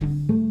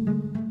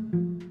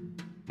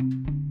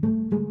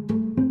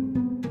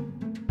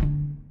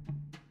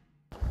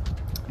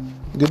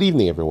Good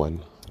evening,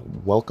 everyone.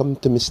 Welcome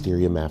to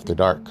Mysterium After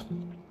Dark.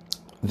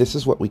 This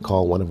is what we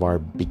call one of our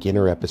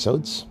beginner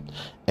episodes,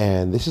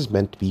 and this is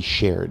meant to be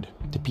shared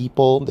to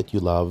people that you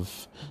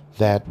love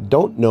that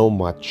don't know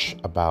much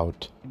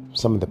about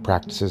some of the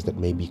practices that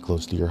may be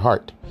close to your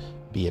heart,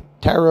 be it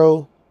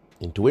tarot,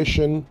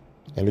 intuition,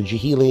 energy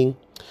healing,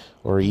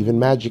 or even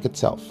magic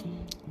itself.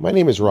 My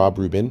name is Rob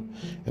Rubin,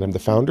 and I'm the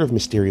founder of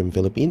Mysterium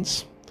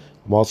Philippines.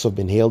 I'm also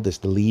been hailed as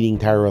the leading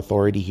tarot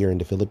authority here in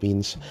the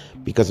Philippines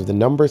because of the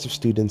numbers of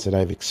students that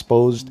I've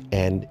exposed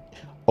and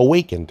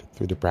awakened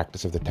through the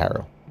practice of the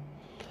tarot.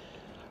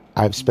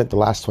 I've spent the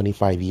last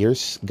 25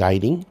 years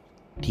guiding,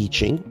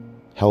 teaching,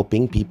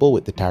 helping people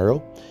with the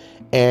tarot,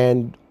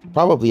 and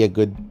probably a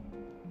good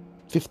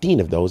 15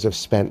 of those I've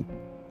spent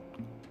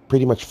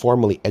pretty much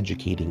formally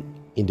educating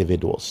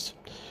individuals.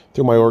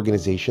 Through my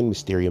organization,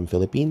 Mysterium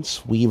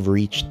Philippines, we've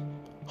reached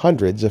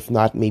hundreds, if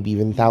not maybe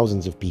even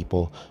thousands of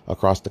people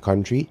across the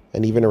country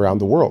and even around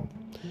the world,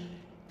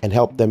 and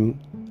help them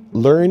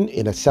learn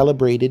in a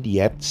celebrated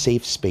yet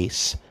safe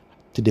space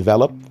to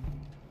develop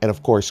and,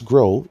 of course,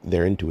 grow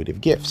their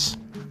intuitive gifts.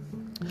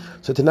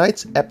 So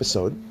tonight's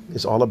episode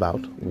is all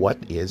about what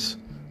is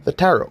the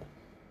tarot.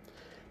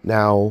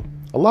 Now,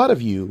 a lot of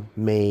you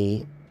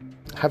may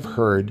have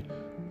heard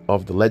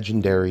of the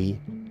legendary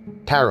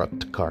tarot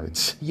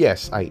cards.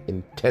 Yes, I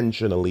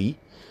intentionally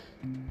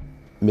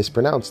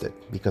mispronounced it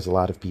because a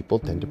lot of people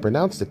tend to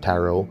pronounce the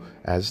tarot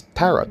as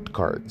tarot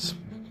cards.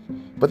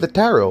 But the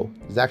tarot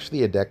is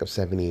actually a deck of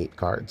 78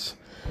 cards.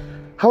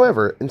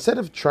 However, instead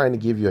of trying to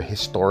give you a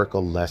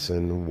historical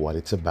lesson, what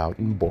it's about,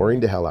 and boring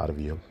the hell out of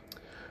you,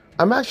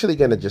 I'm actually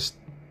going to just,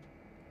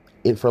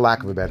 for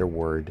lack of a better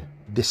word,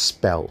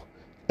 dispel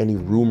any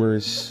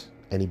rumors,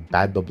 any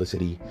bad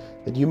publicity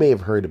that you may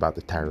have heard about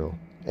the tarot,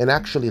 and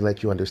actually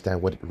let you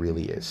understand what it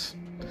really is.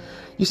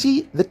 You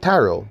see, the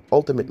tarot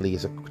ultimately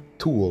is a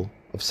tool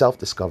of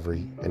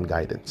self-discovery and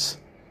guidance.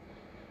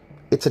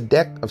 It's a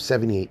deck of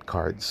 78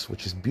 cards,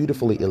 which is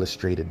beautifully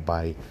illustrated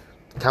by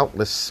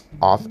countless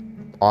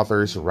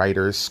authors,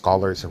 writers,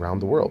 scholars around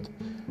the world.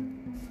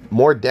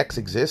 More decks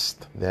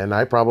exist than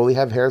I probably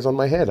have hairs on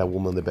my head, I'm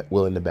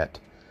willing to bet.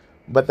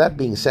 But that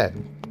being said,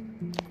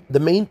 the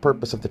main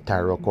purpose of the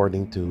tarot,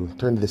 according to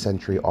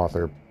turn-of-the-century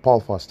author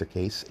Paul Foster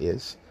Case,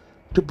 is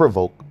to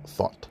provoke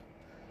thought.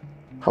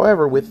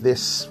 However, with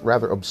this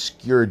rather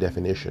obscure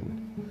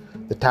definition,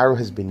 the tarot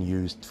has been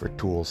used for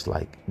tools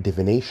like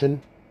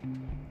divination,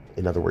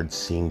 in other words,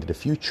 seeing the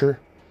future,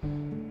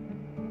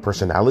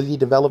 personality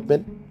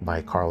development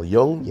by Carl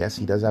Jung, yes,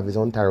 he does have his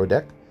own tarot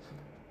deck,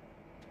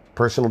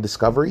 personal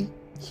discovery,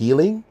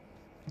 healing,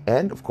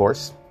 and, of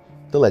course,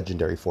 the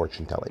legendary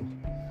fortune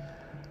telling.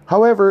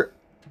 However,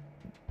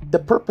 the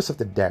purpose of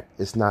the deck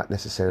is not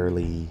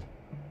necessarily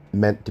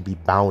meant to be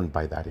bound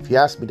by that. If you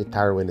ask me, the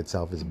tarot in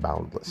itself is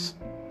boundless.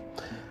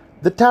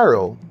 The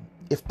tarot,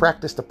 if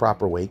practiced the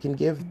proper way, can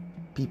give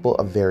people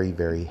a very,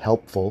 very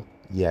helpful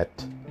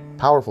yet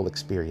powerful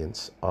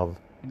experience of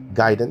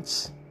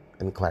guidance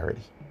and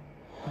clarity.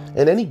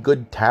 And any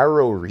good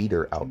tarot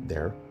reader out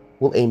there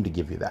will aim to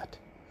give you that.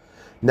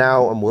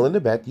 Now, I'm willing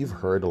to bet you've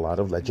heard a lot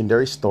of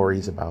legendary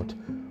stories about,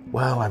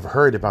 well, I've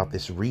heard about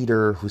this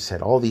reader who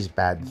said all these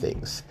bad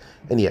things.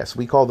 And yes,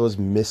 we call those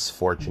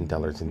misfortune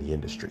tellers in the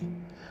industry.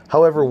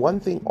 However, one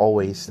thing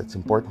always that's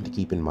important to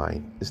keep in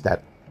mind is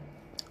that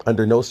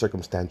under no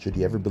circumstance should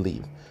you ever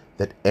believe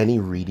that any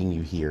reading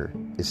you hear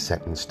is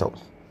set in stone.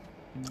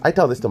 I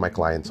tell this to my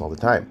clients all the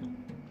time.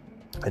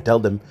 I tell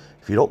them,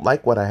 if you don't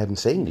like what I am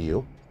saying to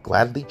you,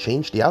 gladly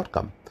change the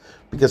outcome,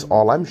 because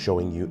all I'm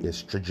showing you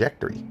is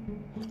trajectory.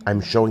 I'm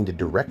showing the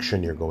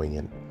direction you're going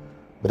in,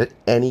 but at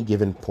any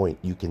given point,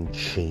 you can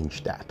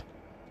change that.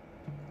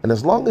 And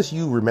as long as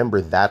you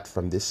remember that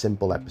from this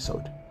simple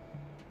episode,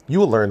 you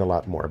will learn a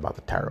lot more about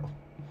the tarot.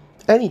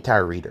 Any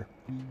tarot reader,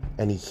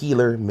 any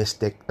healer,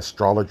 mystic,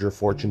 astrologer,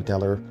 fortune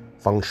teller,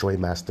 feng shui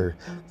master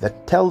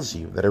that tells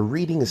you that a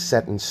reading is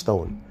set in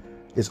stone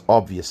is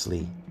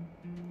obviously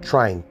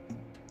trying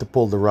to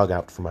pull the rug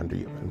out from under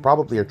you and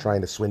probably are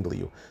trying to swindle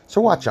you.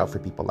 So watch out for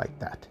people like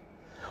that.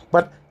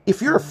 But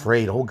if you're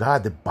afraid, oh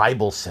God, the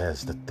Bible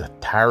says that the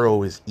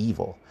tarot is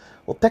evil.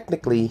 Well,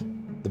 technically,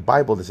 the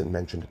Bible doesn't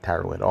mention the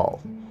tarot at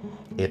all.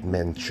 It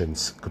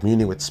mentions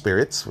communing with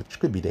spirits, which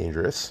could be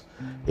dangerous.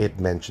 It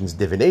mentions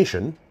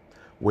divination,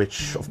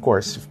 which, of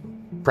course, if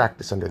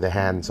practiced under the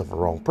hands of a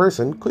wrong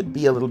person, could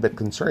be a little bit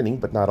concerning,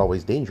 but not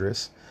always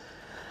dangerous.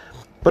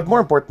 But more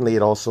importantly,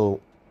 it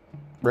also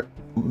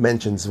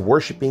mentions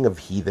worshipping of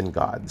heathen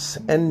gods,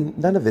 and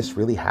none of this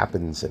really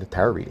happens in a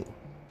tarot reading.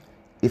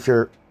 If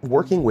you're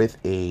working with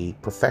a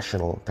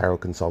professional tarot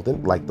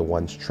consultant, like the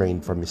ones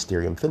trained from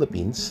Mysterium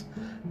Philippines,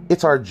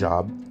 it's our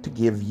job to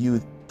give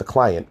you, the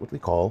client, what we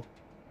call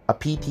a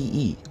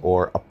PTE,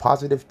 or a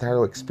positive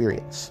tarot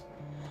experience.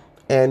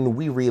 And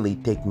we really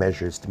take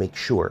measures to make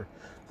sure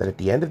that at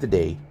the end of the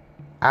day,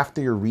 after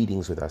your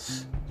readings with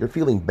us, you're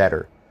feeling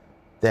better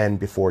than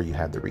before you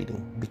had the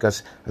reading.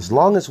 Because as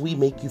long as we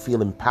make you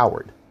feel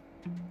empowered,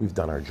 we've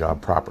done our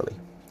job properly.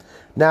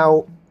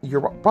 Now,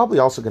 you're probably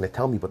also going to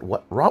tell me, but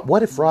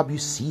what if, Rob, you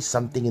see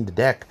something in the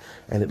deck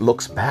and it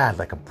looks bad,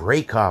 like a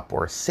breakup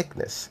or a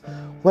sickness?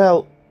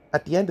 Well,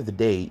 at the end of the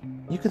day,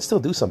 you can still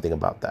do something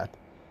about that.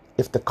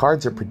 If the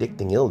cards are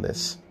predicting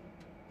illness,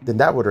 then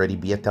that would already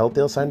be a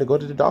telltale sign to go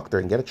to the doctor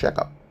and get a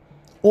checkup.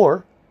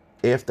 Or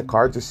if the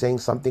cards are saying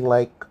something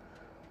like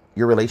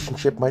your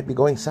relationship might be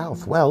going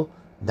south, well,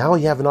 now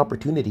you have an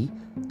opportunity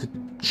to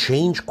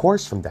change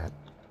course from that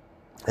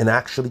and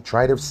actually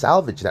try to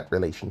salvage that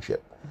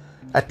relationship.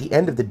 At the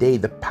end of the day,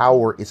 the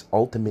power is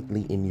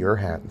ultimately in your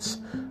hands.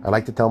 I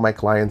like to tell my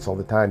clients all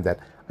the time that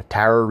a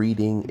tarot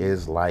reading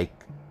is like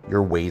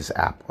your Waze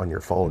app on your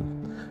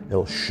phone.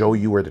 It'll show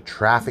you where the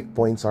traffic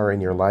points are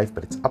in your life,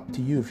 but it's up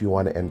to you if you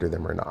want to enter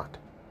them or not.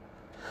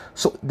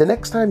 So the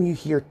next time you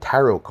hear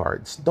tarot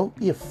cards, don't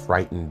be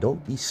frightened,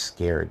 don't be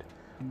scared.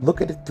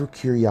 Look at it through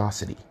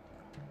curiosity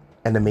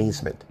and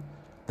amazement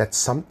that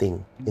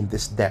something in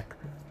this deck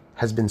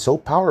has been so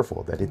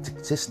powerful that it's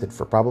existed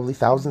for probably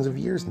thousands of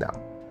years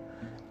now.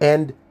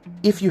 And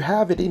if you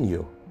have it in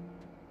you,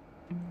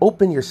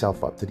 open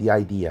yourself up to the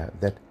idea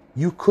that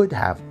you could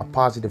have a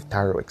positive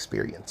tarot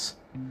experience.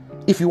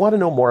 If you want to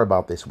know more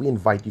about this, we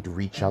invite you to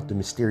reach out to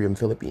Mysterium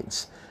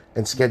Philippines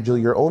and schedule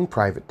your own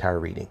private tarot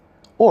reading.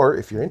 Or,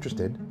 if you're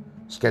interested,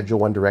 schedule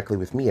one directly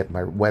with me at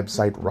my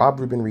website,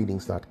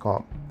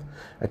 robrubinreadings.com.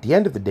 At the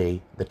end of the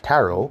day, the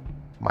tarot,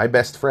 my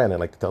best friend, I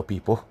like to tell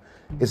people,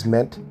 is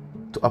meant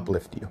to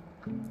uplift you,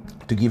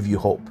 to give you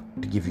hope,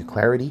 to give you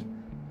clarity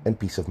and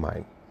peace of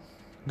mind.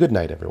 Good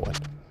night, everyone.